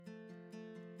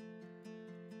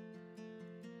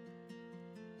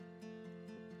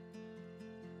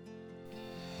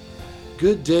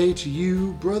Good day to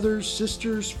you, brothers,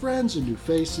 sisters, friends, and new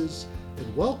faces,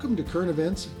 and welcome to Current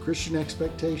Events and Christian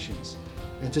Expectations.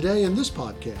 And today in this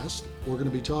podcast, we're going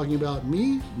to be talking about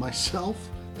me, myself,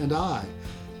 and I,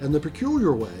 and the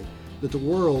peculiar way that the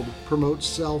world promotes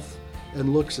self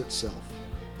and looks at self.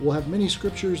 We'll have many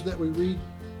scriptures that we read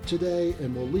today,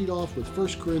 and we'll lead off with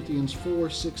 1 Corinthians 4,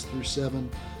 6 through 7.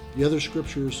 The other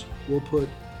scriptures we'll put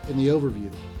in the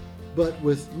overview. But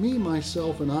with me,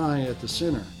 myself, and I at the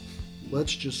center,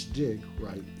 let's just dig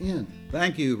right in.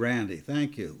 Thank you, Randy.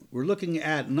 Thank you. We're looking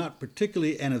at not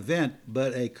particularly an event,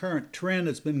 but a current trend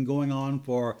that's been going on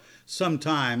for some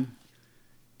time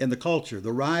in the culture.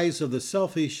 The rise of the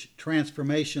selfish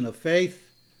transformation of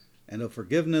faith and of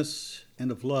forgiveness and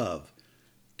of love.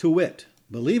 To wit,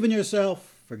 believe in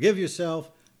yourself, forgive yourself,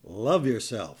 love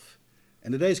yourself.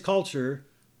 In today's culture,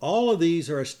 all of these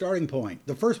are a starting point,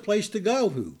 the first place to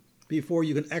go before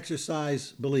you can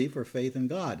exercise belief or faith in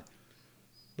God.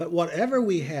 But whatever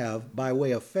we have by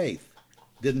way of faith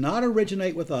did not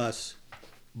originate with us,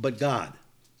 but God.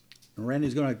 And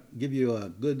Randy's going to give you a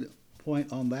good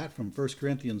point on that from 1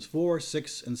 Corinthians 4,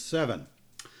 6, and 7.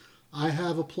 I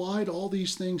have applied all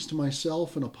these things to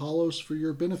myself and Apollos for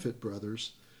your benefit,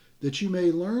 brothers, that you may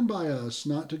learn by us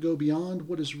not to go beyond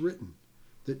what is written,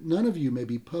 that none of you may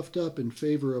be puffed up in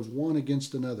favor of one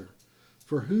against another.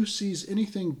 For who sees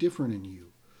anything different in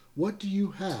you? What do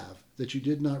you have that you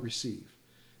did not receive?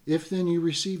 If then you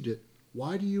received it,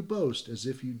 why do you boast as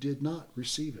if you did not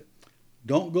receive it?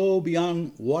 Don't go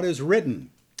beyond what is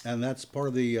written. And that's part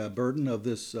of the burden of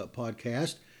this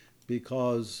podcast,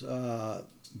 because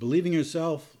believing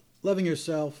yourself, loving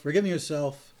yourself, forgiving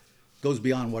yourself goes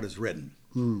beyond what is written.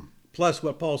 Plus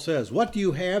what Paul says, what do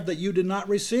you have that you did not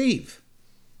receive?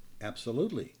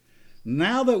 Absolutely.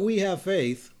 Now that we have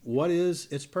faith, what is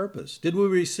its purpose? Did we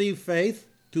receive faith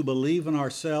to believe in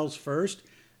ourselves first,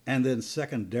 and then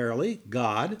secondarily,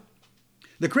 God?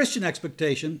 The Christian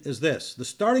expectation is this: the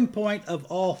starting point of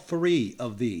all three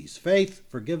of these, faith,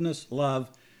 forgiveness,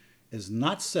 love, is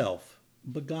not self,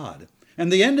 but God.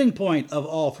 And the ending point of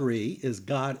all three is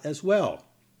God as well.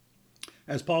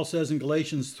 As Paul says in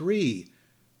Galatians 3,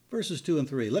 verses 2 and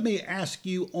 3, let me ask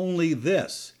you only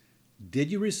this: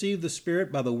 did you receive the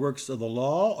Spirit by the works of the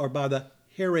law or by the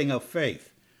hearing of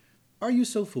faith? Are you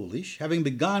so foolish? Having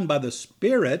begun by the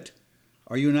Spirit,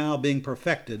 are you now being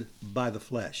perfected by the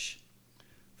flesh?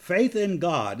 Faith in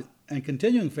God and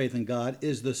continuing faith in God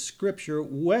is the Scripture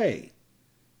way.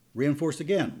 Reinforced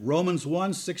again, Romans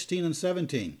 1, 16 and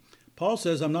 17. Paul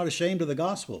says, I'm not ashamed of the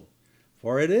gospel,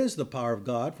 for it is the power of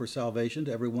God for salvation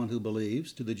to everyone who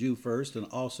believes, to the Jew first and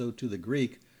also to the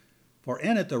Greek. For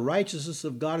in it the righteousness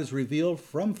of God is revealed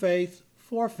from faith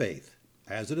for faith,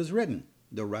 as it is written,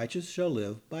 the righteous shall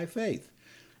live by faith.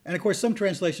 And of course, some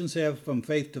translations have from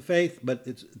faith to faith, but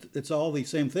it's all the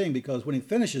same thing, because when he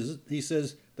finishes, he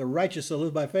says, the righteous shall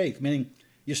live by faith, meaning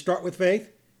you start with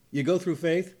faith, you go through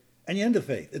faith, and you end with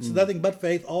faith. It's nothing but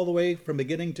faith all the way from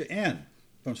beginning to end,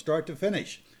 from start to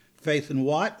finish. Faith in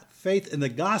what? Faith in the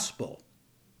gospel,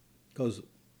 because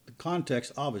the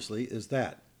context, obviously, is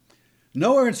that.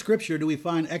 Nowhere in Scripture do we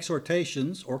find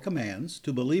exhortations or commands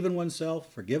to believe in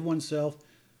oneself, forgive oneself,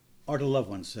 or to love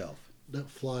oneself. That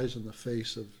flies in the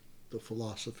face of the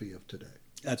philosophy of today.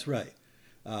 That's right.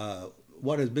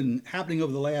 What has been happening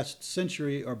over the last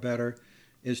century or better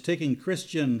is taking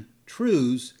Christian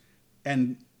truths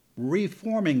and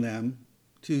reforming them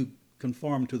to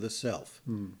conform to the self.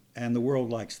 And the world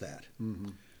likes that.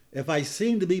 If I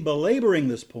seem to be belaboring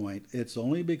this point, it's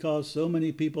only because so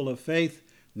many people of faith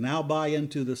now buy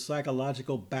into the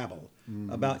psychological babble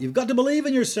about you've got to believe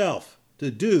in yourself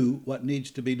to do what needs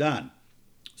to be done.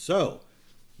 So,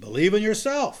 believe in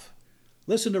yourself.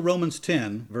 Listen to Romans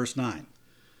 10, verse 9.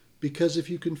 Because if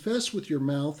you confess with your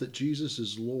mouth that Jesus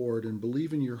is Lord and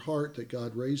believe in your heart that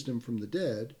God raised him from the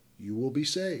dead, you will be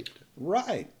saved.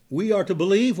 Right. We are to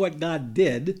believe what God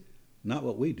did, not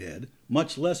what we did,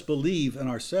 much less believe in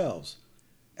ourselves.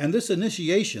 And this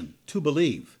initiation to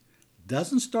believe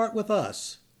doesn't start with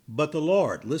us, but the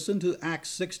Lord. Listen to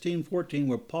Acts 16:14,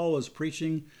 where Paul was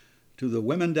preaching to the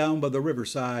women down by the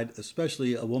riverside,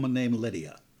 especially a woman named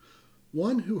Lydia.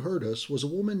 One who heard us was a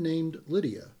woman named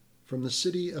Lydia from the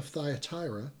city of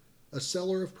Thyatira, a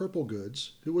seller of purple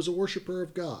goods, who was a worshiper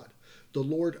of God. The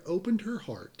Lord opened her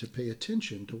heart to pay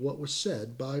attention to what was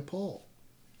said by Paul.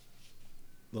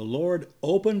 The Lord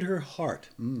opened her heart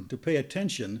to pay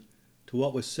attention to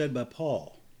what was said by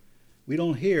Paul. We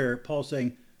don't hear Paul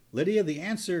saying, Lydia, the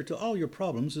answer to all your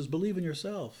problems is believe in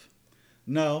yourself.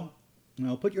 No,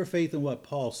 put your faith in what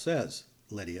Paul says,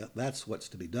 Lydia. That's what's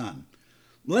to be done.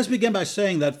 Let's begin by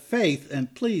saying that faith,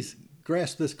 and please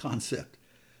grasp this concept,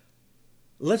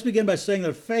 Let's begin by saying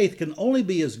that faith can only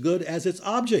be as good as its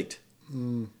object.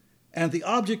 And the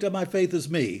object of my faith is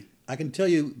me. I can tell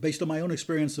you, based on my own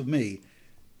experience of me,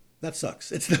 that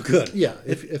sucks. It's no good. Yeah,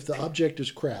 if the object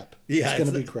is crap, it's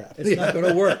going to be crap. It's not going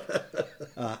to work.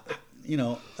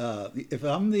 If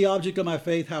I'm the object of my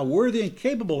faith, how worthy and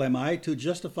capable am I to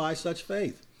justify such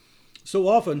faith? So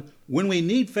often, when we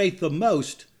need faith the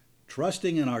most,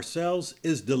 trusting in ourselves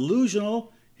is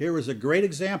delusional. Here is a great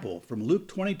example from Luke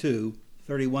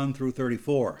 22:31 through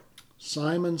 34.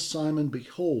 Simon, Simon,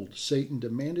 behold, Satan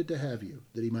demanded to have you,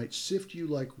 that he might sift you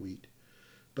like wheat.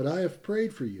 But I have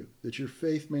prayed for you, that your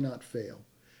faith may not fail.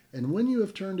 And when you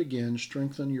have turned again,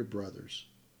 strengthen your brothers.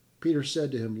 Peter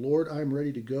said to him, Lord, I am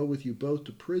ready to go with you both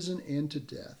to prison and to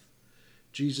death.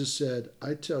 Jesus said,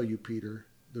 I tell you, Peter,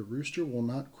 the rooster will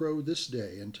not crow this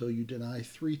day until you deny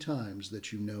 3 times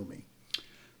that you know me.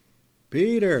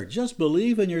 Peter, just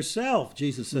believe in yourself,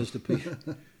 Jesus says to Peter.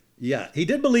 Yeah, he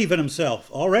did believe in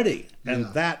himself already,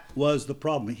 and that was the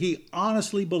problem. He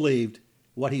honestly believed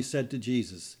what he said to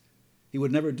Jesus. He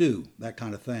would never do that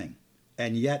kind of thing,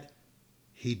 and yet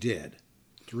he did.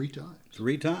 3 times.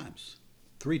 3 times.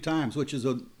 3 times, which is,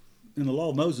 in the law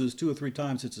of Moses, 2 or 3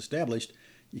 times it's established.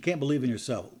 You can't believe in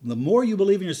yourself. The more you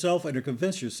believe in yourself and are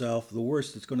convinced yourself, the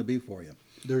worse it's going to be for you.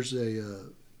 There's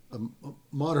a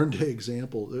modern day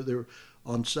example. There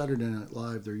on Saturday Night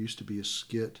Live, there used to be a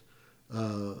skit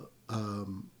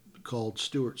called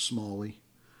Stuart Smalley,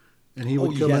 and he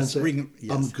would come in and say,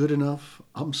 I'm good enough,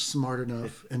 I'm smart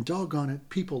enough, and doggone it,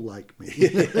 people like me.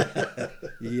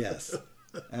 Yes,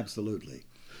 absolutely.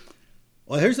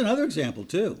 Well, here's another example,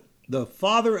 too. The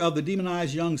father of the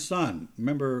demonized young son,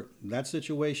 remember that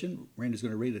situation? Randy's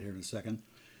going to read it here in a second.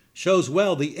 Shows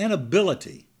well the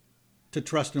inability to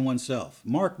trust in oneself.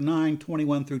 Mark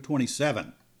 9:21 through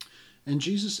 27. And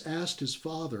Jesus asked his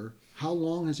father, how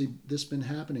long has this been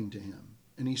happening to him?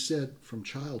 And he said, from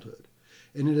childhood.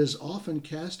 And it has often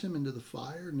cast him into the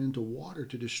fire and into water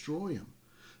to destroy him.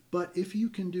 But if you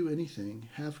can do anything,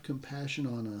 have compassion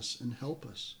on us and help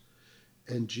us.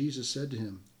 And Jesus said to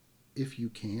him, if you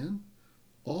can,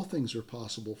 all things are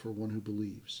possible for one who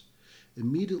believes.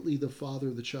 Immediately the father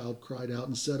of the child cried out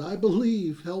and said, I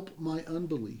believe, help my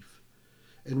unbelief.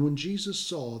 And when Jesus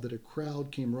saw that a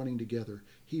crowd came running together,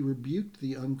 he rebuked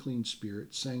the unclean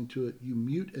spirit, saying to it, you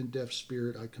mute and deaf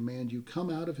spirit, I command you, come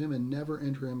out of him and never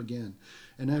enter him again.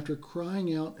 And after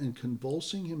crying out and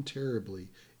convulsing him terribly,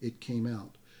 it came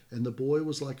out. And the boy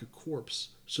was like a corpse,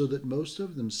 so that most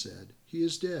of them said, he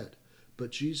is dead. But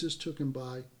Jesus took him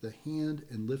by the hand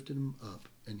and lifted him up,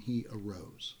 and he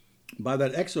arose. By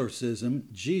that exorcism,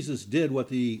 Jesus did what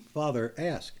the father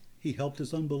asked. He helped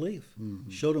his unbelief,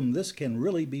 showed him this can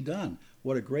really be done.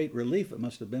 What a great relief it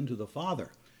must have been to the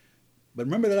father. But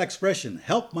remember that expression,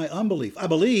 help my unbelief. I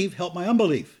believe, help my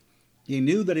unbelief. He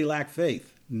knew that he lacked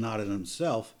faith, not in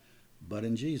himself, but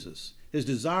in Jesus. His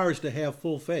desire is to have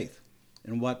full faith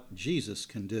in what Jesus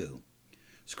can do.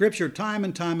 Scripture time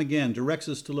and time again directs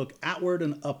us to look outward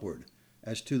and upward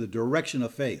as to the direction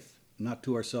of faith, not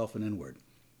to ourself and inward.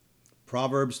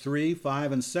 Proverbs 3,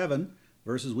 5, and 7,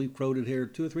 verses we've quoted here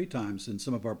 2 or 3 times in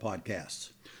some of our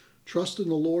podcasts. Trust in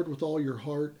the Lord with all your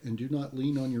heart, and do not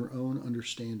lean on your own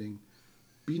understanding.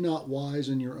 Be not wise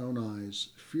in your own eyes.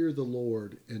 Fear the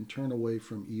Lord and turn away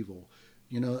from evil.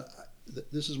 You know,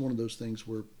 this is one of those things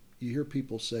where you hear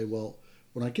people say, well,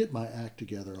 when I get my act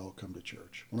together, I'll come to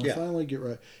church. When I finally get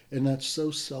right. And that's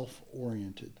so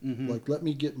self-oriented. Like, let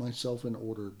me get myself in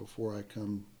order before I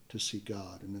come to see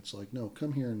God. And it's like, no,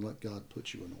 come here and let God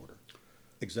put you in order.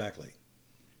 Exactly.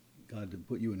 God to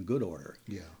put you in good order.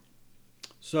 Yeah.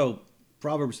 So,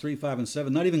 Proverbs 3, 5, and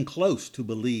 7, not even close to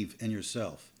believe in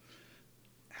yourself.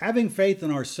 Having faith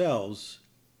in ourselves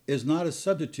is not a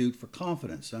substitute for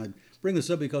confidence. And I bring this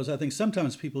up because I think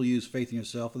sometimes people use faith in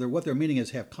yourself, or what their meaning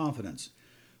is have confidence.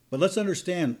 But let's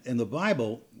understand, in the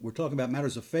Bible, we're talking about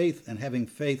matters of faith and having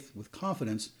faith with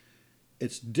confidence.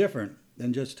 It's different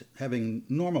than just having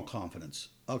normal confidence.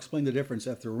 I'll explain the difference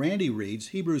after Randy reads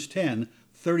Hebrews 10,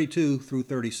 32 through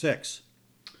 36.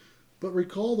 But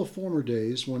recall the former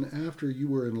days when, after you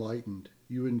were enlightened,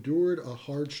 you endured a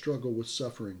hard struggle with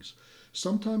sufferings,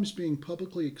 sometimes being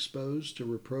publicly exposed to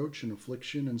reproach and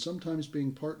affliction, and sometimes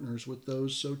being partners with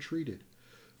those so treated.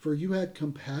 For you had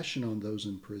compassion on those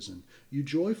in prison. You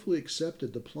joyfully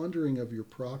accepted the plundering of your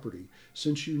property,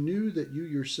 since you knew that you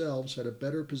yourselves had a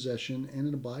better possession and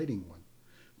an abiding one.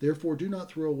 Therefore do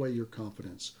not throw away your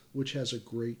confidence, which has a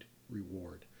great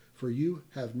reward. For you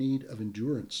have need of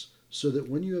endurance, so that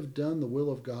when you have done the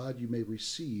will of God, you may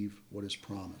receive what is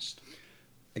promised.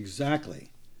 Exactly.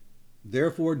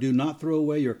 Therefore do not throw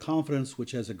away your confidence,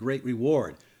 which has a great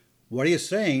reward. What he is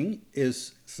saying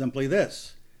is simply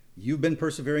this. You've been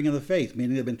persevering in the faith,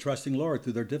 meaning they've been trusting Lord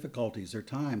through their difficulties, their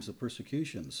times of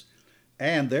persecutions.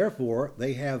 And therefore,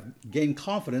 they have gained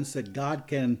confidence that God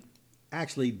can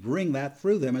actually bring that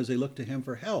through them as they look to him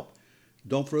for help.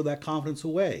 Don't throw that confidence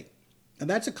away. And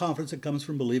that's a confidence that comes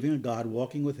from believing in God,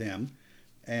 walking with him,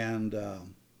 and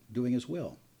doing his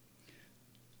will.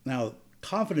 Now,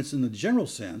 confidence in the general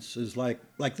sense is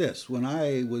like this. When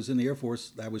I was in the Air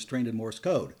Force, I was trained in Morse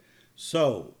code.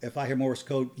 So if I hear Morse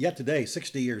code yet today,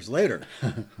 60 years later,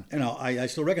 I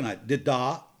still recognize did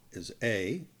da is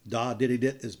A, da diddy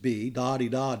dit is B, da di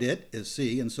da dit is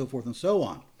C, and so forth and so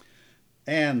on.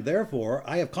 And therefore,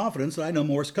 I have confidence that I know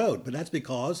Morse code, but that's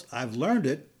because I've learned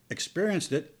it,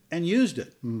 experienced it, and used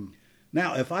it.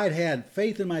 Now, if I'd had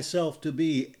faith in myself to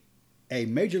be a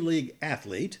major league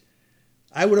athlete,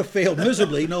 I would have failed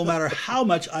miserably no matter how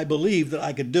much I believed that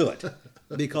I could do it.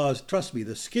 Because, trust me,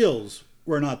 the skills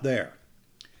were not there.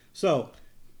 So,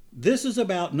 this is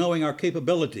about knowing our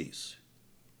capabilities,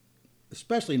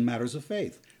 especially in matters of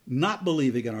faith, not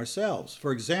believing in ourselves.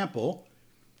 For example,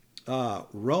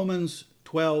 Romans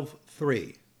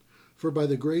 12:3. For by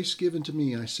the grace given to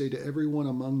me, I say to everyone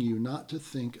among you not to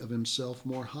think of himself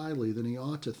more highly than he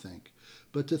ought to think,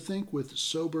 but to think with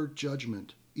sober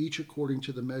judgment, each according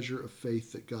to the measure of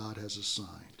faith that God has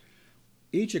assigned.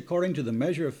 Each according to the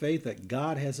measure of faith that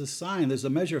God has assigned. There's a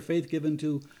measure of faith given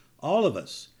to all of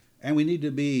us. And we need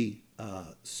to be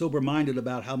sober-minded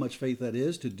about how much faith that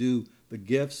is, to do the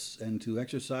gifts and to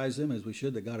exercise them as we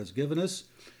should that God has given us,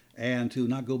 and to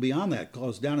not go beyond that.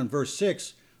 Because down in verse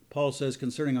 6, Paul says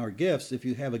concerning our gifts, if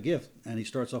you have a gift, and he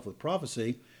starts off with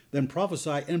prophecy, then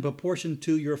prophesy in proportion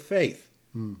to your faith.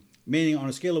 Meaning on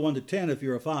a scale of 1 to 10, if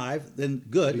you're a 5, then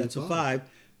good, that's a 5.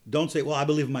 Don't say, well, I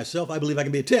believe in myself, I believe I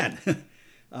can be a 10.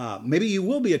 Maybe you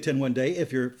will be a 10 one day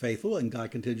if you're faithful and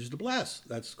God continues to bless.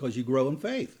 That's because you grow in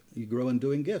faith. You grow in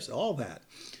doing gifts, all that.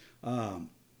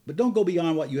 But don't go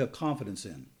beyond what you have confidence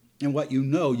in and what you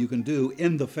know you can do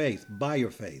in the faith, by your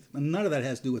faith. And none of that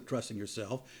has to do with trusting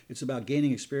yourself. It's about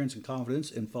gaining experience and confidence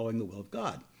in following the will of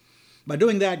God. By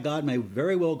doing that, God may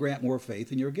very well grant more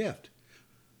faith in your gift.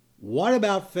 What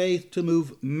about faith to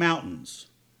move mountains?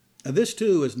 Now, this,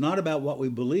 too, is not about what we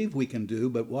believe we can do,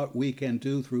 but what we can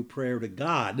do through prayer to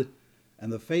God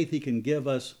and the faith he can give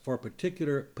us for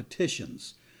particular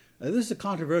petitions. This is a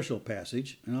controversial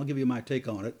passage, and I'll give you my take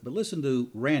on it, but listen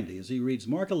to Randy as he reads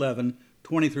Mark 11,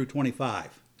 20 through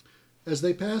 25. As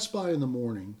they passed by in the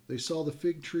morning, they saw the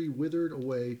fig tree withered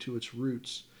away to its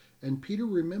roots. And Peter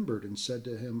remembered and said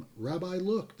to him, Rabbi,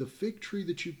 look, the fig tree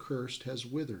that you cursed has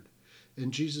withered.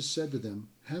 And Jesus said to them,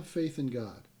 have faith in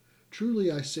God.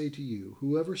 Truly I say to you,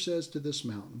 whoever says to this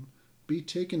mountain, be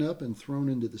taken up and thrown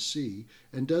into the sea,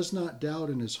 and does not doubt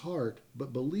in his heart,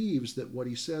 but believes that what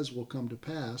he says will come to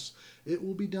pass, it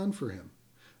will be done for him.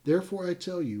 Therefore I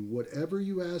tell you, whatever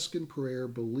you ask in prayer,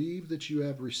 believe that you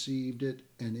have received it,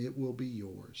 and it will be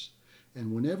yours.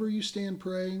 And whenever you stand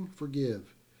praying,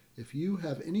 forgive, if you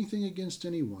have anything against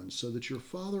anyone, so that your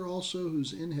Father also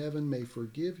who's in heaven may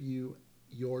forgive you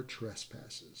your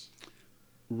trespasses.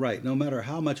 Right. No matter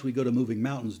how much we go to moving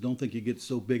mountains, don't think you get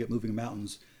so big at moving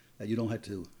mountains that you don't have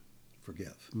to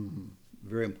forgive.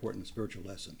 Very important spiritual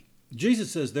lesson.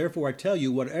 Jesus says, therefore I tell you,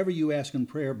 whatever you ask in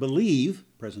prayer, believe,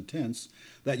 present tense,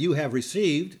 that you have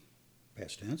received,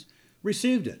 past tense,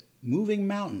 received it. Moving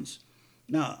mountains.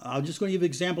 Now, I'm just going to give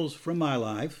examples from my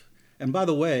life. And by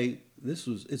the way,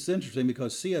 it's interesting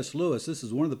because C.S. Lewis, this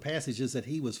is one of the passages that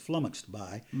he was flummoxed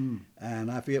by.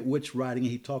 And I forget which writing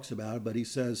he talks about it, but he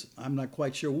says, I'm not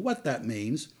quite sure what that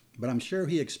means, but I'm sure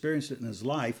he experienced it in his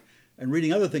life. And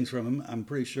reading other things from him, I'm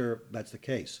pretty sure that's the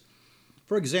case.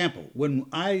 For example, when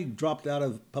I dropped out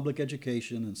of public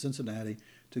education in Cincinnati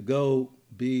to go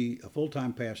be a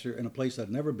full-time pastor in a place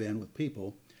I'd never been with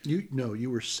people.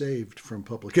 You were saved from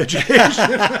public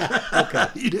education. Okay.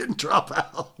 You didn't drop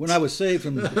out. When I was saved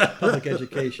from public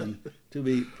education to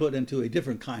be put into a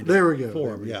different kind of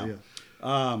form.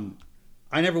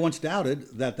 I never once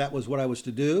doubted that that was what I was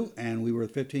to do, and we were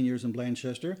 15 years in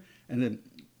Blanchester. And then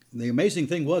the amazing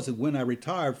thing was that when I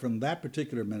retired from that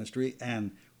particular ministry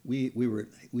and we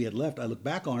had left, I look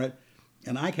back on it,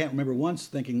 and I can't remember once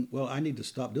thinking, well, I need to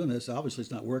stop doing this. Obviously,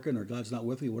 it's not working, or God's not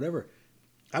with me, whatever.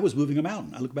 I was moving a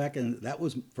mountain. I look back, and that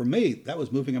was, for me, that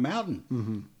was moving a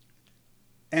mountain.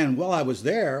 And while I was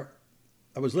there,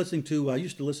 I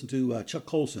used to listen to Chuck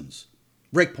Colson's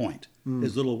Breakpoint.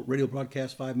 His little radio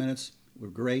broadcast, 5 minutes, were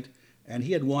great. And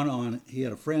he had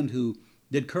a friend who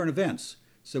did current events.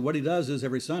 So what he does is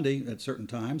every Sunday at certain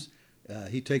times,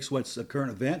 he takes what's a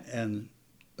current event and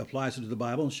applies it to the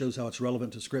Bible and shows how it's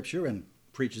relevant to Scripture and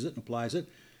preaches it and applies it.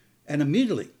 And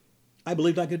immediately, I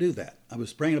believed I could do that. I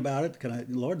was praying about it.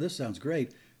 Lord, this sounds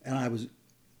great. And I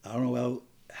don't know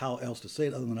how else to say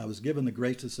it other than I was given the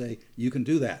grace to say, you can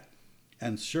do that.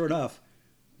 And sure enough,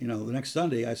 the next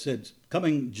Sunday I said,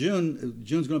 coming June's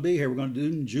going to be here. We're going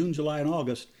to do June, July, and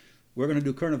August. We're going to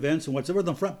do current events, and whatever on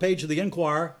the front page of the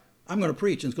Inquirer, I'm going to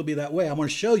preach, and it's going to be that way. I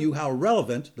want to show you how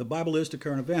relevant the Bible is to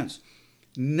current events.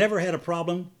 Never had a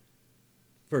problem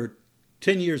for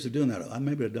 10 years of doing that. I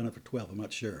maybe have done it for 12, I'm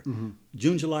not sure. Mm-hmm.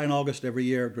 June, July, and August every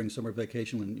year during summer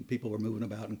vacation when people were moving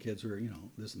about and kids were,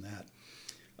 this and that.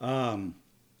 And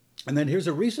then here's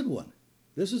a recent one.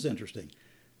 This is interesting.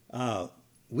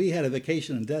 We had a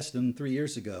vacation in Destin 3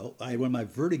 years ago. I had one of my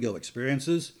vertigo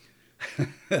experiences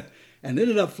and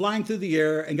ended up flying through the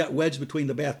air and got wedged between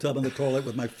the bathtub and the toilet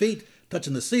with my feet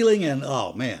touching the ceiling. And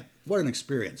oh man, what an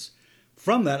experience.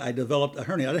 From that, I developed a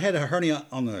hernia. I had a hernia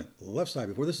on the left side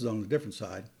before. This is on the different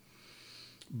side.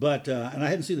 But, and I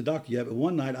hadn't seen the doctor yet, but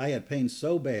one night I had pain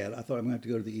so bad, I thought I'm going to have to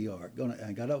go to the ER.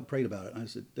 I got up and prayed about it. And I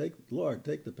said, Lord,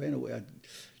 take the pain away.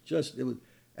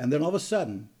 And then all of a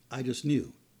sudden, I just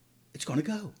knew it's going to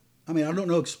go. I mean, I don't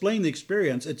know, explain the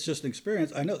experience. It's just an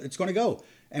experience. I know it's going to go.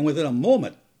 And within a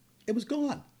moment, it was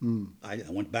gone. I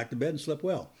went back to bed and slept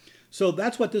well. So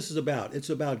that's what this is about. It's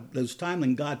about those times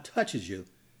when God touches you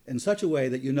in such a way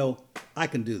that I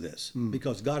can do this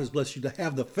because God has blessed you to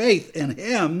have the faith in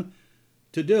Him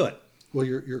to do it. Well,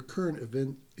 your current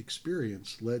event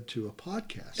experience led to a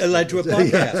podcast. It led to a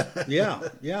podcast.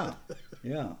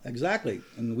 Yeah, exactly.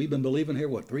 And we've been believing here,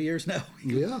 3 years now?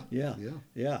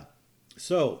 Yeah.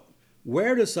 So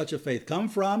where does such a faith come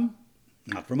from?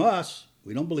 Not from us.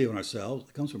 We don't believe in ourselves.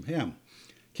 It comes from Him.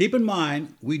 Keep in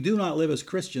mind, we do not live as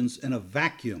Christians in a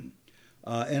vacuum.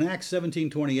 In Acts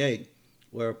 17:28,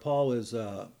 where Paul is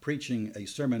preaching a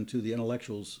sermon to the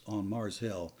intellectuals on Mars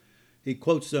Hill, he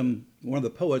quotes them, one of the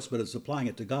poets, but it's applying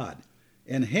it to God.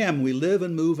 In Him we live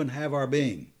and move and have our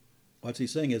being. What's he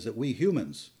saying is that we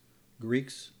humans,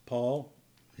 Greeks, Paul,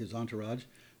 his entourage,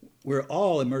 we're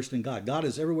all immersed in God. God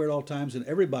is everywhere at all times, and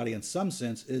everybody in some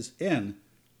sense is in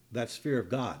that sphere of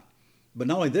God. But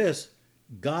not only this,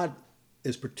 God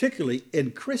is particularly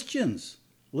in Christians.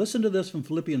 Listen to this from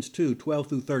Philippians 2:12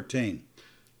 through 13.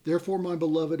 Therefore, my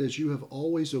beloved, as you have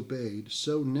always obeyed,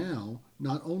 so now,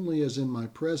 not only as in my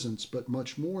presence, but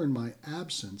much more in my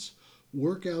absence,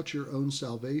 work out your own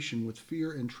salvation with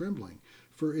fear and trembling.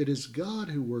 For it is God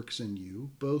who works in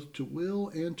you, both to will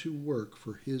and to work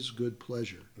for His good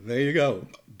pleasure. There you go.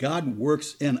 God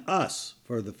works in us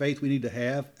for the faith we need to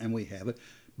have, and we have it,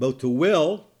 both to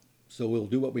will, so we'll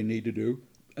do what we need to do,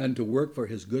 and to work for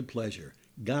His good pleasure.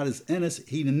 God is in us.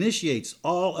 He initiates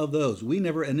all of those. We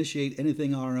never initiate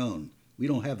anything on our own. We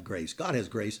don't have grace. God has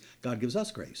grace. God gives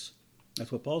us grace.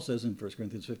 That's what Paul says in 1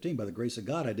 Corinthians 15. By the grace of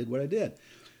God, I did what I did.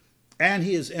 And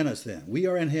He is in us then. We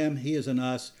are in Him. He is in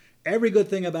us. Every good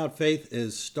thing about faith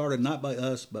is started not by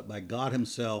us, but by God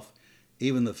Himself,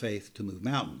 even the faith to move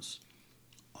mountains.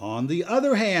 On the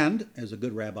other hand, as a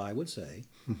good rabbi would say,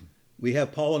 we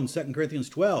have Paul in 2 Corinthians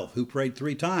 12, who prayed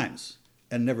 3 times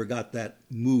and never got that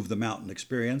move the mountain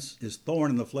experience. His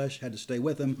thorn in the flesh had to stay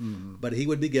with him, but he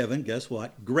would be given, guess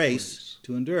what? Grace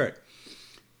to endure it.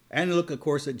 And look, of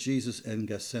course, at Jesus in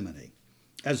Gethsemane.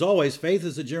 As always, faith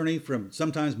is a journey from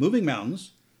sometimes moving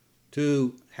mountains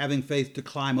to having faith to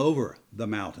climb over the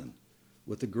mountain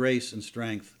with the grace and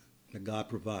strength that God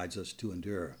provides us to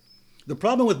endure. The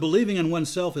problem with believing in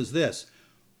oneself is this.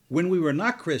 When we were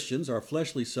not Christians, our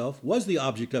fleshly self was the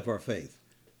object of our faith.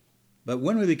 But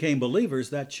when we became believers,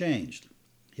 that changed.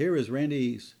 Here is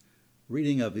Randy's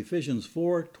reading of Ephesians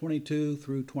 4:22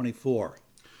 through 24.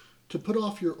 To put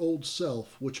off your old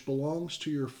self, which belongs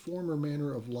to your former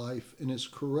manner of life and is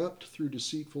corrupt through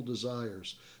deceitful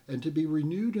desires, and to be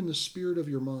renewed in the spirit of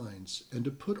your minds, and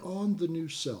to put on the new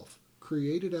self,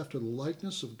 created after the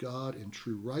likeness of God in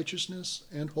true righteousness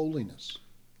and holiness.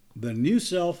 The new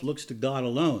self looks to God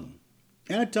alone.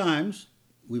 And at times,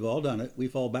 we've all done it. We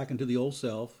fall back into the old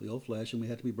self, the old flesh, and we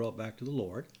have to be brought back to the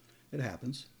Lord. It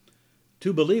happens.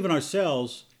 To believe in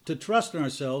ourselves, to trust in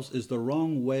ourselves, is the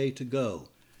wrong way to go.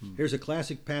 Here's a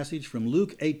classic passage from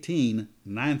Luke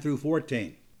 18:9 through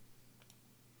 14.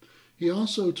 He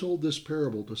also told this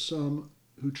parable to some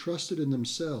who trusted in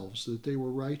themselves that they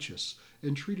were righteous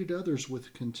and treated others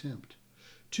with contempt.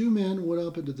 2 men went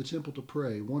up into the temple to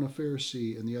pray, one a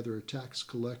Pharisee and the other a tax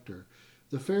collector.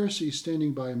 The Pharisee,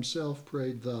 standing by himself,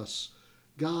 prayed thus,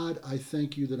 God, I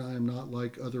thank you that I am not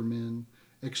like other men,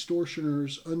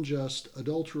 extortioners, unjust,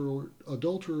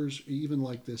 adulterers, even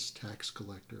like this tax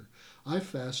collector. I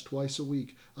fast twice a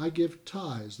week. I give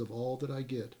tithes of all that I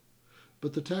get.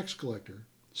 But the tax collector,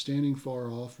 standing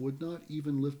far off, would not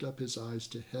even lift up his eyes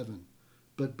to heaven,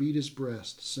 but beat his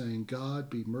breast, saying, God,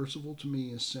 be merciful to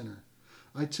me, a sinner.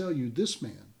 I tell you, this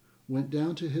man went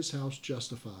down to his house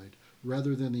justified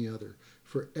rather than the other.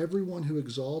 For everyone who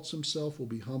exalts himself will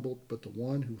be humbled, but the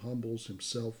one who humbles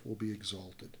himself will be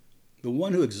exalted. The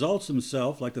one who exalts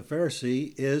himself, like the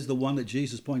Pharisee, is the one that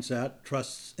Jesus points out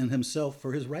trusts in himself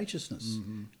for his righteousness.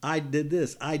 Mm-hmm. I did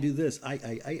this. I do this.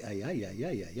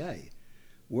 I.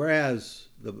 Whereas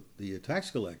the tax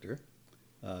collector,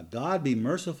 God be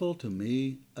merciful to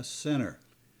me, a sinner.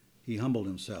 He humbled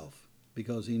himself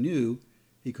because he knew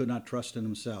he could not trust in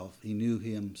himself. He knew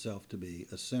himself to be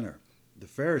a sinner. The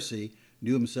Pharisee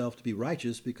knew himself to be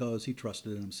righteous because he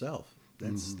trusted in himself.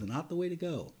 That's not the way to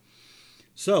go.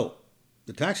 So,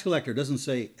 the tax collector doesn't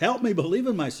say, help me believe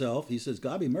in myself. He says,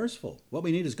 God be merciful. What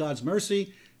we need is God's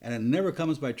mercy, and it never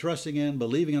comes by trusting in,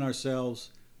 believing in ourselves.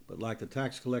 But like the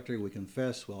tax collector, we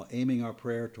confess while aiming our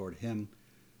prayer toward him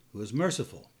who is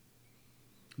merciful.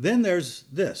 Then there's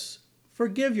this,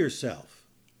 forgive yourself.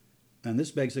 And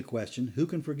this begs the question, who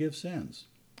can forgive sins?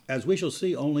 As we shall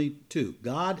see, only two,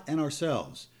 God and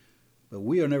ourselves. But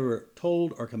we are never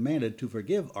told or commanded to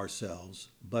forgive ourselves,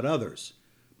 but others.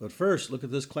 But first, look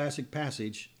at this classic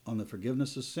passage on the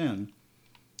forgiveness of sin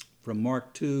from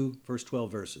Mark 2, first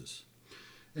 12 verses.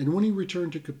 And when he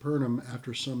returned to Capernaum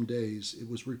after some days, it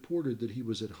was reported that he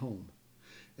was at home.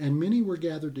 And many were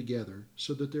gathered together,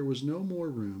 so that there was no more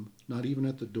room, not even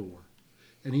at the door.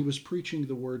 And he was preaching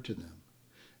the word to them.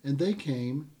 And they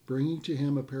came, bringing to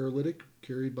him a paralytic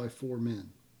carried by 4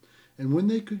 men. And when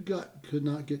they could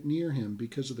not get near him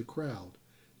because of the crowd,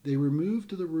 they removed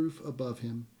to the roof above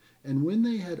him. And when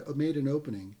they had made an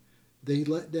opening, they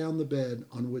let down the bed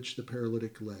on which the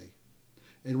paralytic lay.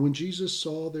 And when Jesus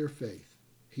saw their faith,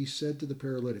 he said to the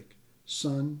paralytic,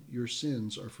 Son, your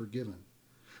sins are forgiven.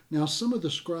 Now some of the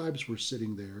scribes were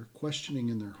sitting there, questioning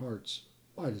in their hearts,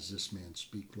 Why does this man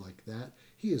speak like that?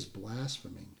 He is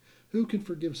blaspheming. Who can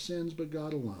forgive sins but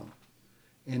God alone?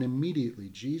 And immediately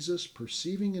Jesus,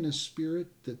 perceiving in his spirit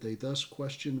that they thus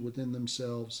questioned within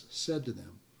themselves, said to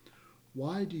them,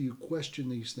 Why do you question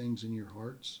these things in your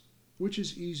hearts? Which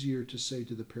is easier to say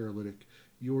to the paralytic,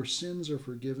 Your sins are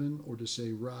forgiven, or to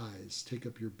say, Rise, take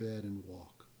up your bed and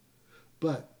walk?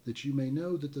 But that you may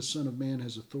know that the Son of Man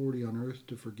has authority on earth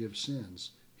to forgive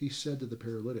sins, he said to the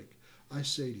paralytic, I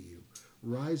say to you,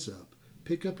 Rise up,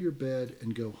 pick up your bed,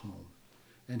 and go home.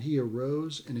 And he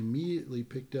arose and immediately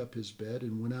picked up his bed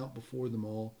and went out before them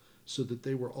all, so that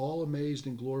they were all amazed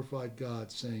and glorified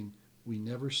God, saying, We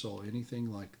never saw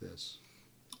anything like this.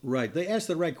 Right. They asked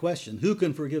the right question. Who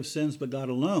can forgive sins but God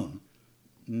alone?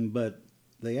 But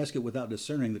they ask it without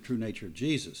discerning the true nature of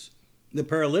Jesus. The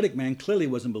paralytic man clearly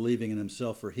wasn't believing in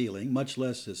himself for healing, much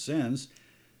less his sins.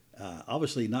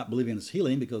 Obviously not believing in his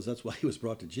healing, because that's why he was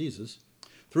brought to Jesus.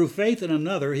 Through faith in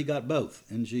another, he got both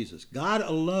in Jesus. God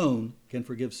alone can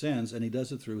forgive sins, and he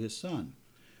does it through his Son.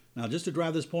 Now, just to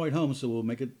drive this point home so we'll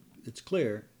make it's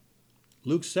clear,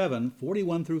 Luke 7,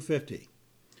 41 through 50.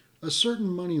 A certain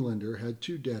moneylender had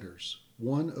 2 debtors.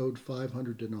 One owed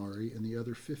 500 denarii and the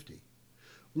other 50.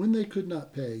 When they could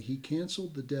not pay, he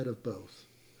canceled the debt of both.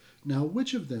 Now,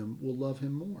 which of them will love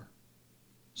him more?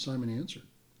 Simon answered,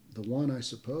 The one, I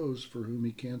suppose, for whom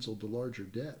he canceled the larger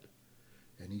debt.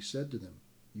 And he said to them,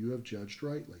 You have judged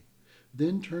rightly.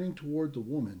 Then turning toward the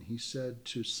woman, he said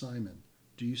to Simon,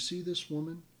 Do you see this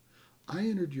woman? I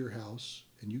entered your house,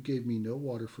 and you gave me no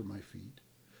water for my feet.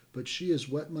 But she has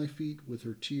wet my feet with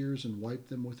her tears and wiped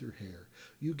them with her hair.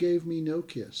 You gave me no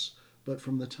kiss, but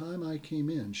from the time I came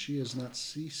in, she has not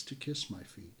ceased to kiss my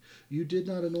feet. You did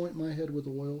not anoint my head with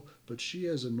oil, but she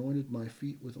has anointed my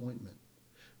feet with ointment.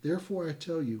 Therefore I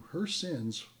tell you, her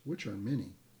sins, which are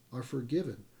many, are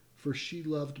forgiven, for she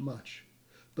loved much.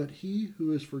 But he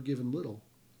who is forgiven little,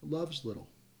 loves little.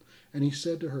 And he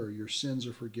said to her, Your sins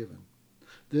are forgiven.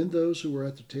 Then those who were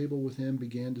at the table with him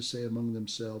began to say among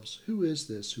themselves, Who is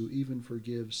this who even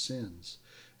forgives sins?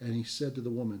 And he said to the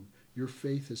woman, Your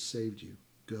faith has saved you.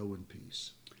 Go in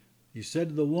peace. He said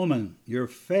to the woman, Your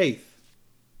faith,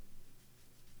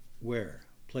 where?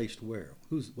 Placed where?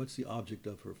 What's the object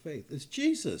of her faith? It's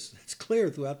Jesus. It's clear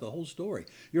throughout the whole story.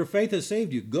 Your faith has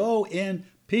saved you. Go in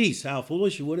peace. How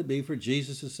foolish would it be for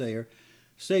Jesus to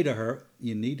say to her,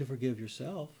 You need to forgive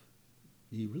yourself.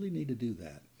 You really need to do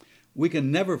that. We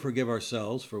can never forgive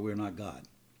ourselves, for we're not God,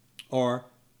 or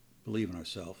believe in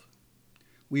ourselves.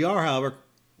 We are, however,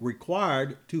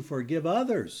 required to forgive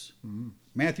others.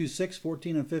 Matthew 6,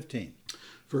 14 and 15.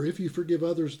 For if you forgive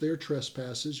others their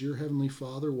trespasses, your heavenly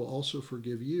Father will also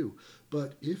forgive you.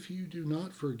 But if you do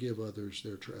not forgive others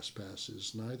their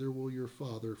trespasses, neither will your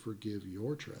Father forgive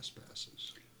your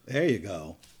trespasses. There you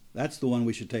go. That's the one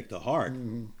we should take to heart.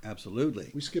 Mm-hmm.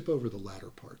 Absolutely. We skip over the latter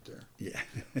part there. Yeah.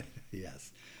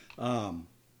 Yes. Now,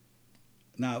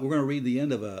 we're going to read the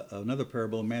end of another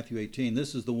parable in Matthew 18.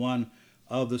 This is the one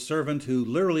of the servant who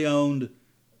literally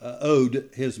owed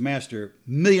his master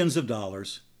millions of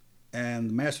dollars. And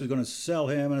the master is going to sell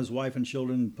him and his wife and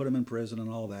children and put him in prison and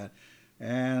all that.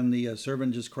 And the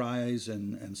servant just cries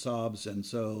and sobs. And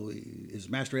so his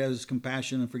master has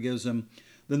compassion and forgives him.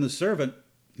 Then the servant,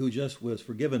 who just was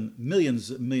forgiven millions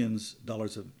of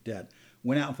dollars of debt,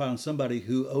 went out and found somebody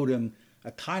who owed him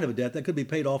a kind of a debt that could be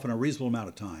paid off in a reasonable amount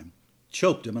of time,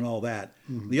 choked him and all that.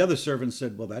 Mm-hmm. The other servants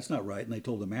said, well, that's not right. And they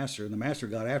told the master, and the master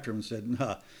got after him and said,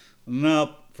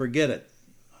 no, forget it.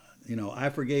 I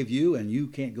forgave you, and you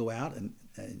can't go out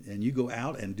and you go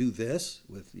out and do this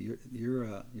with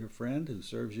your friend who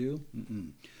serves you.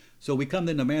 Mm-mm. So we come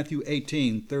into Matthew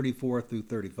 18, 34 through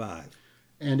 35.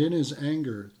 And in his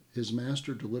anger, his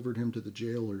master delivered him to the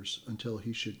jailers until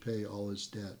he should pay all his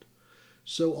debt.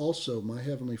 So also my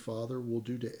heavenly Father will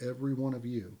do to every one of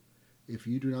you if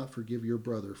you do not forgive your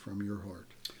brother from your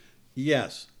heart.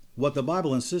 Yes. What the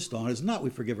Bible insists on is not we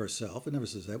forgive ourselves. It never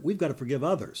says that. We've got to forgive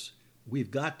others.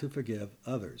 We've got to forgive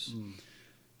others.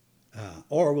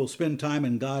 Or we'll spend time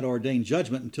in God-ordained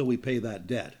judgment until we pay that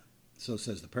debt. So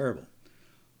says the parable.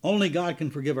 Only God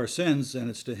can forgive our sins, and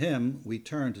it's to him we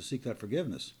turn to seek that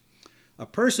forgiveness. A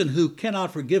person who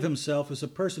cannot forgive himself is a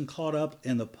person caught up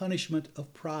in the punishment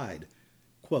of pride.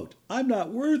 Quote, I'm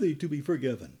not worthy to be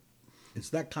forgiven. It's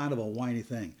that kind of a whiny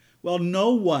thing. Well,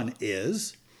 no one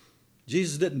is.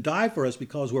 Jesus didn't die for us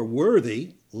because we're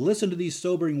worthy. Listen to these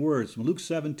sobering words from Luke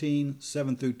 17,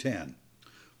 7 through 10.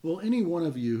 Will any one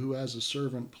of you who has a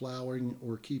servant plowing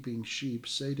or keeping sheep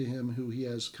say to him who he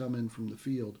has come in from the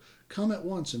field, come at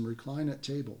once and recline at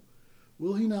table?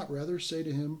 Will he not rather say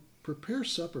to him, prepare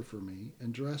supper for me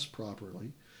and dress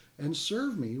properly, and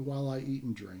serve me while I eat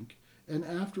and drink, and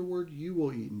afterward you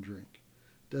will eat and drink?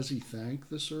 Does he thank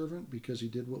the servant because he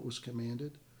did what was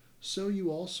commanded? So you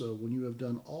also, when you have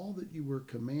done all that you were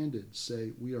commanded,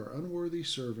 say, we are unworthy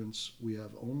servants, we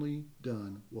have only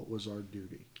done what was our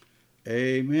duty.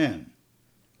 Amen.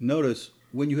 Notice,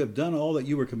 when you have done all that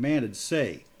you were commanded,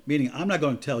 say, meaning I'm not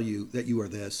going to tell you that you are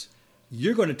this.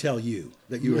 You're going to tell you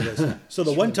that you are this. So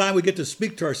the one time we get to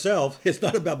speak to ourselves, it's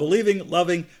not about believing,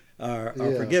 loving, or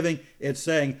forgiving. It's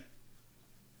saying,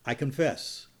 I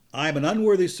confess, I'm an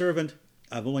unworthy servant.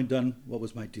 I've only done what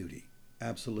was my duty.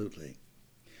 Absolutely.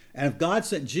 And if God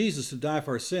sent Jesus to die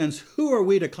for our sins, who are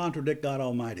we to contradict God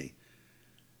Almighty?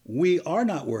 We are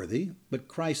not worthy, but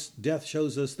Christ's death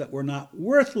shows us that we're not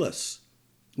worthless.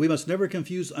 We must never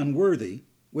confuse unworthy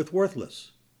with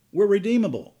worthless. We're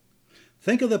redeemable.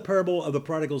 Think of the parable of the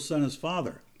prodigal son and his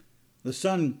father. The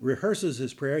son rehearses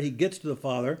his prayer. He gets to the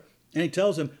father, and he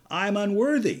tells him, I'm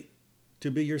unworthy to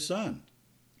be your son.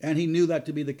 And he knew that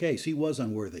to be the case. He was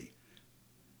unworthy.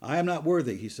 I am not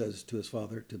worthy, he says to his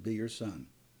father, to be your son.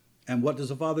 And what does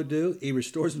the father do? He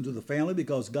restores him to the family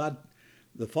because God,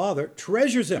 the Father,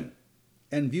 treasures him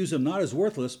and views him not as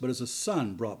worthless, but as a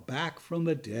son brought back from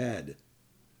the dead.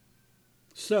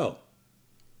 So,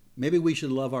 maybe we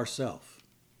should love ourselves.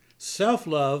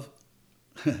 Self-love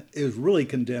is really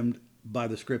condemned by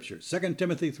the Scripture. 2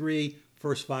 Timothy 3,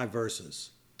 first 5 verses.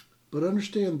 But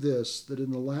understand this, that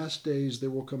in the last days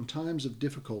there will come times of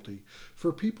difficulty,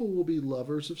 for people will be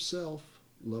lovers of self,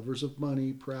 lovers of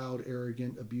money, proud,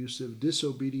 arrogant, abusive,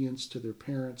 disobedient to their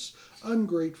parents,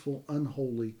 ungrateful,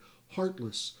 unholy,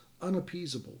 heartless,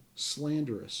 unappeasable,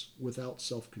 slanderous, without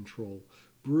self-control,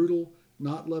 brutal,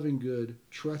 not loving good,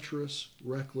 treacherous,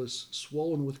 reckless,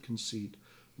 swollen with conceit,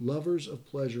 lovers of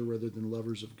pleasure rather than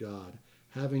lovers of God,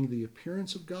 having the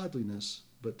appearance of godliness,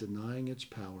 but denying its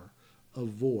power.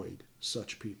 Avoid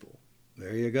such people.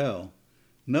 There you go.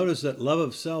 Notice that love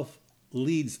of self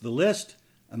leads the list,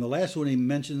 and the last one he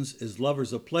mentions is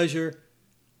lovers of pleasure,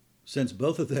 since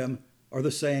both of them are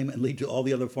the same and lead to all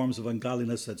the other forms of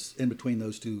ungodliness that's in between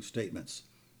those two statements.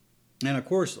 And of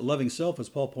course, loving self, as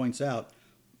Paul points out,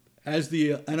 as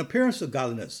an appearance of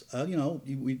godliness.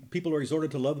 People are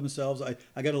exhorted to love themselves.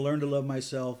 I got to learn to love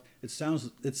myself. It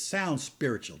sounds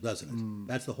spiritual, doesn't it?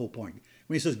 That's the whole point.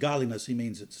 When he says godliness, he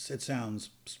means it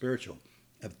sounds spiritual.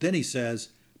 But then he says,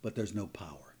 but there's no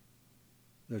power.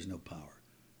 There's no power.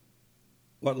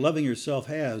 What loving yourself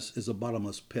has is a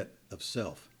bottomless pit of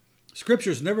self.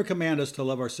 Scriptures never command us to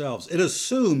love ourselves. It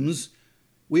assumes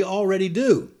we already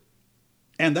do.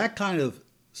 And that kind of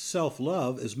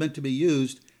self-love is meant to be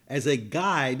used as a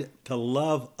guide to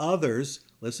love others.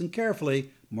 Listen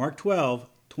carefully, Mark 12,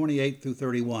 28 through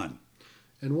 31.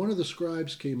 And one of the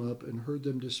scribes came up and heard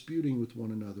them disputing with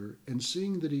one another, and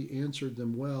seeing that he answered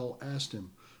them well, asked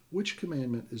him, "Which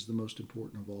commandment is the most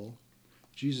important of all?"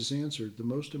 Jesus answered, "The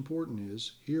most important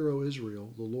is, 'Hear, O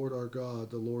Israel, the Lord our God,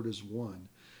 the Lord is one.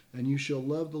 And you shall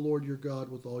love the Lord your God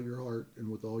with all your heart, and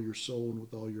with all your soul, and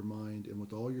with all your mind, and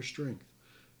with all your strength.'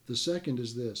 The second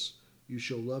is this, 'You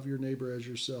shall love your neighbor as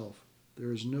yourself.'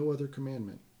 There is no other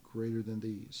commandment greater than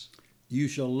these." You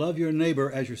shall love your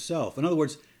neighbor as yourself. In other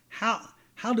words, how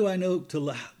do I know to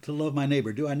love my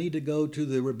neighbor? Do I need to go to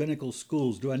the rabbinical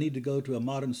schools? Do I need to go to a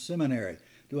modern seminary?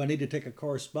 Do I need to take a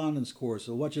correspondence course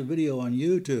or watch a video on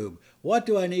YouTube? What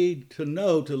do I need to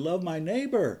know to love my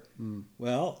neighbor?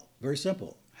 Well, very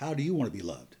simple. How do you want to be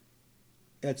loved?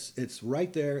 It's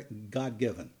right there,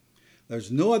 God-given.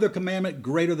 There's no other commandment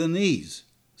greater than these,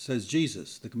 says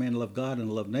Jesus. The command to love God and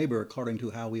to love neighbor according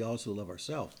to how we also love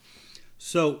ourselves.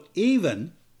 So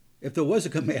even if there was a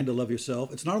command to love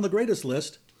yourself, it's not on the greatest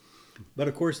list, but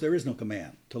of course there is no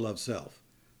command to love self.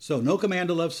 So no command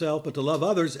to love self, but to love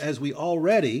others as we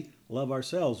already love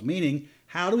ourselves, meaning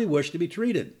how do we wish to be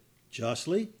treated?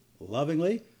 Justly,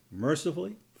 lovingly,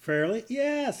 mercifully, fairly?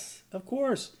 Yes, of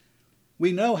course.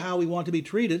 We know how we want to be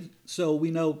treated, so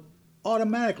we know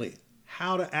automatically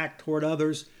how to act toward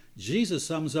others. Jesus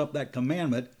sums up that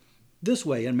commandment this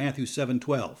way in Matthew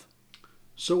 7:12.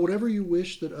 "So whatever you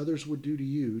wish that others would do to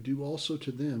you, do also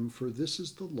to them, for this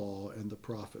is the law and the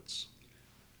prophets."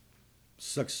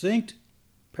 Succinct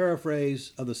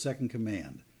paraphrase of the second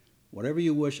command. Whatever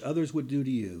you wish others would do to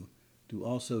you, do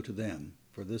also to them,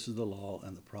 for this is the law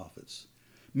and the prophets.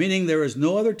 Meaning there is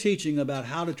no other teaching about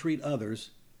how to treat others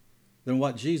than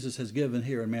what Jesus has given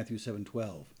here in Matthew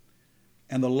 7:12.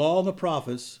 And the law and the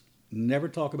prophets never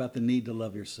talk about the need to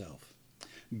love yourself.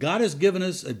 God has given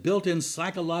us a built-in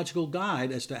psychological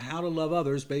guide as to how to love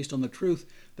others based on the truth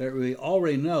that we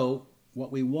already know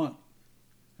what we want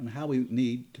and how we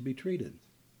need to be treated.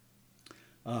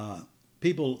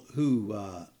 People who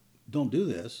don't do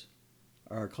this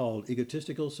are called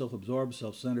egotistical, self-absorbed,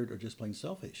 self-centered, or just plain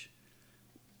selfish.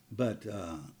 But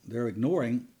they're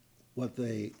ignoring what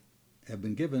they have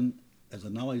been given as a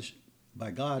knowledge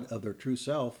by God of their true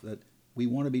self, that we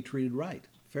want to be treated right,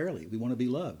 fairly. We want to be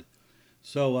loved.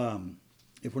 So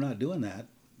if we're not doing that,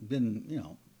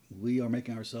 then, we are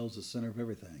making ourselves the center of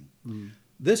everything.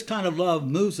 This kind of love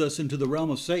moves us into the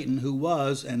realm of Satan, who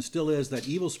was and still is that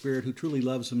evil spirit who truly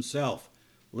loves himself.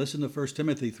 Listen to 1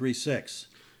 Timothy 3:6.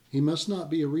 "He must not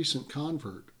be a recent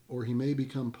convert, or he may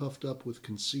become puffed up with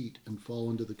conceit and fall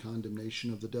into the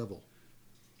condemnation of the devil."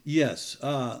 Yes,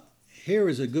 here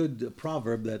is a good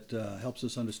proverb that helps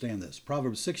us understand this.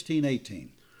 Proverbs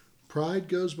 16:18. "Pride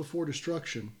goes before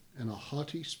destruction, and a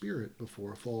haughty spirit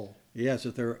before a fall." Yes,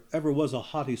 if there ever was a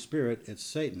haughty spirit, it's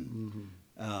Satan.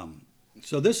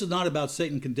 So this is not about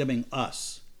Satan condemning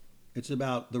us. It's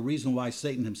about the reason why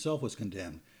Satan himself was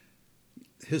condemned.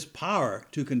 His power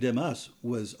to condemn us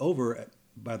was over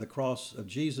by the cross of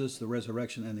Jesus, the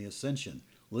resurrection, and the ascension.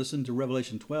 Listen to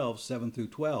Revelation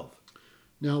 12:7-12.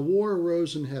 "Now war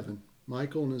arose in heaven,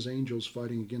 Michael and his angels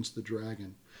fighting against the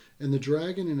dragon. And the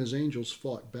dragon and his angels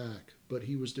fought back, but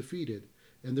he was defeated,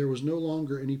 and there was no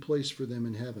longer any place for them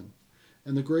in heaven.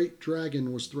 And the great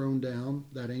dragon was thrown down,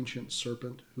 that ancient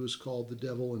serpent, who is called the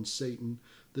devil and Satan,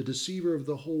 the deceiver of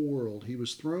the whole world. He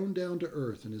was thrown down to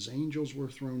earth, and his angels were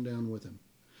thrown down with him.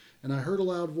 And I heard a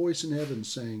loud voice in heaven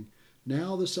saying,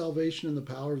 'Now the salvation and the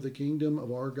power of the kingdom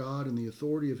of our God and the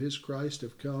authority of his Christ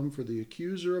have come, for the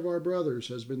accuser of our brothers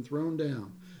has been thrown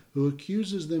down, who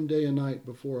accuses them day and night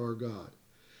before our God.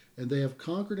 And they have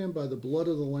conquered him by the blood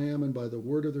of the Lamb and by the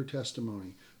word of their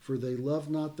testimony, for they love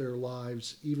not their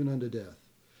lives even unto death.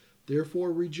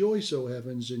 Therefore rejoice, O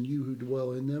heavens, and you who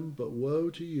dwell in them, but woe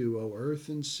to you, O earth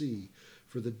and sea,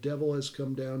 for the devil has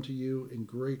come down to you in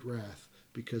great wrath,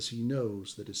 because he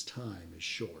knows that his time is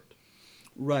short.'"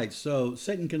 Right, so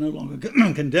Satan can no longer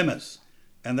condemn us.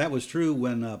 And that was true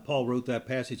when Paul wrote that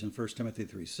passage in 1 Timothy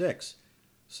 3:6.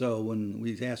 So when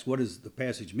we ask what does the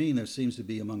passage mean, there seems to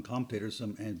be among commentators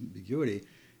some ambiguity.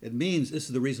 It means this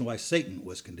is the reason why Satan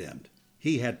was condemned.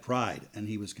 He had pride, and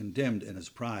he was condemned in his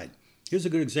pride. Here's a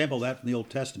good example of that from the Old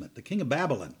Testament. The king of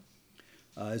Babylon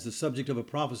is the subject of a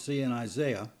prophecy in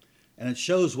Isaiah, and it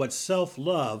shows what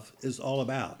self-love is all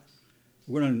about.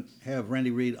 We're going to have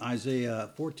Randy read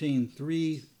Isaiah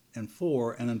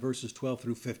 14:3-4, and then verses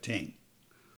 12-15.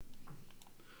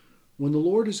 "When the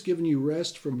Lord has given you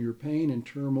rest from your pain and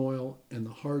turmoil and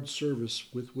the hard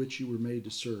service with which you were made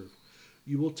to serve,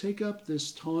 you will take up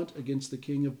this taunt against the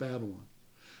king of Babylon.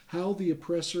 How the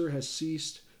oppressor has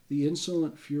ceased, the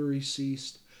insolent fury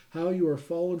ceased. How you are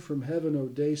fallen from heaven, O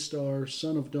day star,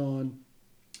 son of dawn.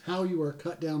 How you are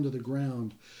cut down to the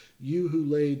ground, you who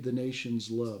laid the nations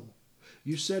low.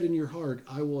 You said in your heart,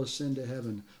 I will ascend to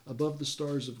heaven, above the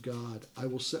stars of God. I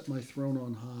will set my throne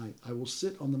on high. I will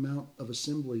sit on the mount of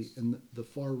assembly in the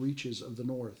far reaches of the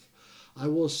north. I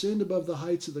will ascend above the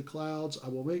heights of the clouds. I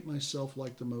will make myself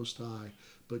like the Most High.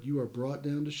 But you are brought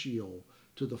down to Sheol,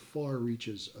 to the far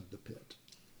reaches of the pit.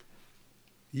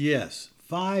 Yes,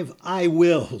 5 I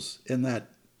wills in that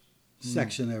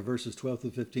section there, verses 12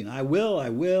 through 15. I will, I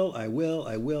will, I will,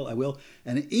 I will, I will.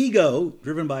 An ego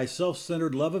driven by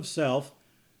self-centered love of self,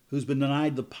 who's been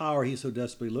denied the power he so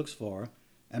desperately looks for.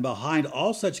 And behind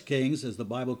all such kings, as the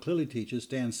Bible clearly teaches,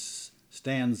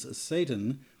 stands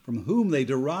Satan, from whom they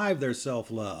derive their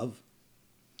self-love.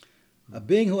 A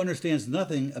being who understands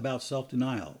nothing about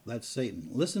self-denial. That's Satan.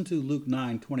 Listen to Luke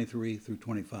 9:23 through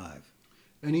 25.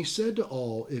 And he said to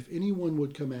all, if anyone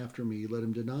would come after me, let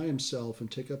him deny himself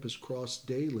and take up his cross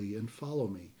daily and follow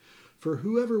me. For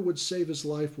whoever would save his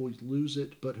life will lose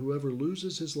it, but whoever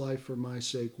loses his life for my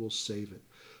sake will save it.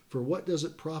 For what does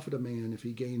it profit a man if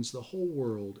he gains the whole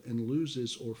world and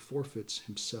loses or forfeits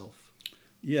himself?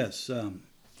 Yes,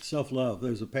 self-love.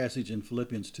 There's a passage in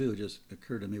Philippians 2, just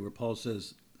occurred to me, where Paul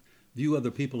says, view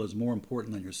other people as more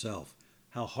important than yourself.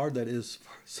 How hard that is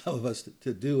for some of us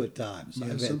to do at times.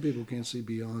 Yeah, some people can't see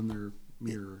beyond their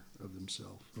mirror of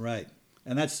themselves. Right.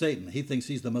 And that's Satan. He thinks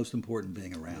he's the most important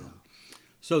being around. Yeah.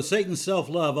 So Satan's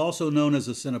self-love, also known as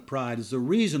the sin of pride, is the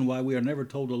reason why we are never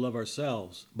told to love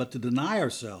ourselves, but to deny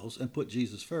ourselves and put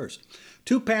Jesus first.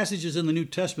 2 passages in the New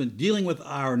Testament dealing with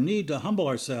our need to humble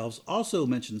ourselves also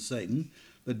mention Satan,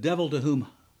 the devil to whom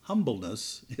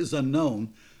humbleness is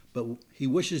unknown, but he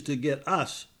wishes to get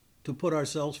us to put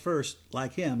ourselves first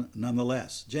like him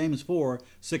nonetheless. James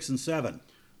 4:6 and 7.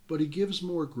 But he gives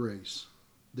more grace.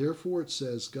 Therefore it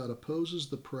says, God opposes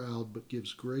the proud, but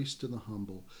gives grace to the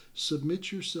humble.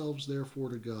 Submit yourselves therefore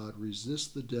to God.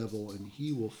 Resist the devil, and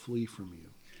he will flee from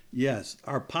you. Yes,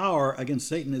 our power against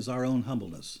Satan is our own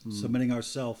humbleness, submitting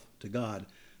ourselves to God,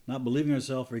 not believing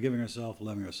ourselves, forgiving ourselves,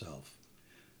 loving ourselves.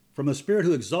 From a spirit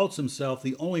who exalts himself,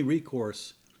 the only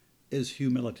recourse is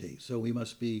humility. So we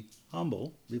must be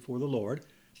humble before the Lord.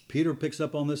 Peter picks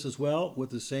up on this as well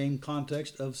with the same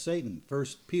context of Satan. 1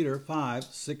 Peter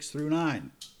 5:6 through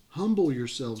 9. Humble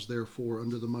yourselves, therefore,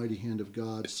 under the mighty hand of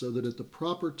God, so that at the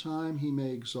proper time he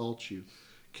may exalt you,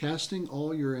 casting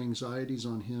all your anxieties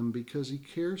on him because he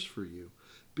cares for you.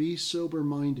 Be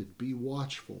sober-minded, be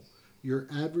watchful. Your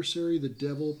adversary, the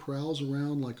devil, prowls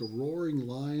around like a roaring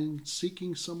lion,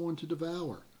 seeking someone to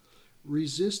devour.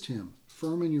 Resist him,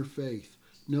 firm in your faith,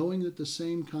 knowing that the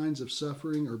same kinds of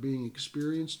suffering are being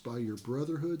experienced by your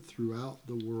brotherhood throughout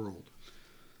the world.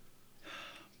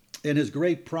 In his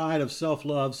great pride of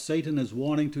self-love, Satan is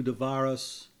wanting to devour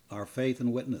us, our faith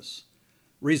and witness.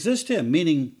 Resist him,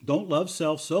 meaning don't love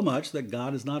self so much that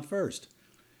God is not first.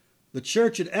 The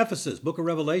church at Ephesus, book of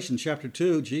Revelation, chapter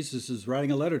 2, Jesus is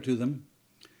writing a letter to them,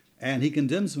 and he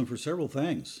condemns them for several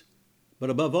things. But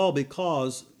above all,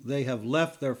 because they have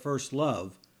left their first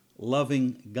love,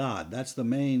 loving God. That's the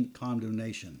main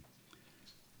condemnation.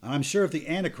 I'm sure if the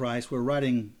Antichrist were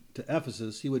writing to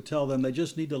Ephesus, he would tell them they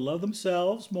just need to love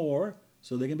themselves more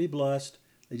so they can be blessed.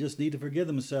 They just need to forgive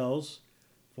themselves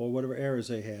for whatever errors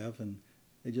they have, and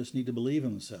they just need to believe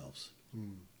in themselves.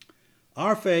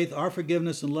 Our faith, our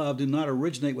forgiveness, and love do not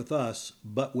originate with us,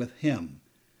 but with him.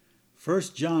 1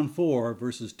 John 4,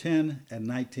 verses 10 and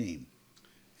 19.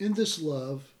 In this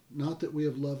love, not that we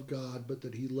have loved God, but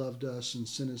that he loved us and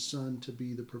sent his Son to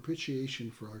be the propitiation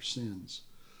for our sins.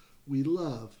 We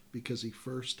love because he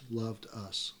first loved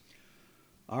us.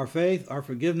 Our faith, our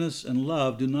forgiveness, and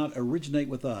love do not originate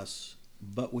with us,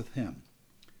 but with him.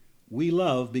 We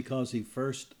love because he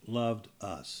first loved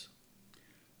us.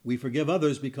 We forgive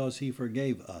others because he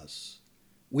forgave us.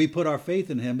 We put our faith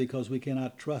in him because we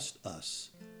cannot trust us.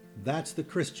 That's the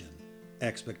Christian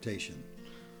expectation.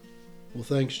 Well,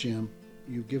 thanks, Jim.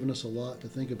 You've given us a lot to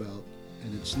think about,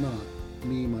 and it's not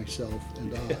me, myself,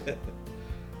 and I.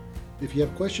 If you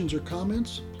have questions or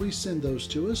comments, please send those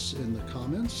to us in the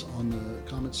comments on the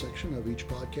comment section of each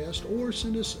podcast, or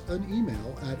send us an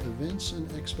email at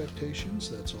eventsandexpectations,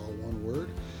 that's all one word,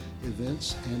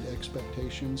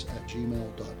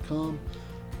 eventsandexpectations@gmail.com.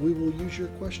 We will use your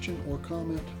question or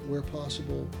comment where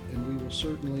possible, and we will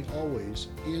certainly always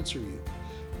answer you.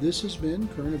 This has been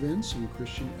Current Events and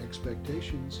Christian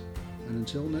Expectations, and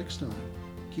until next time,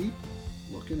 keep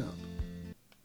looking up.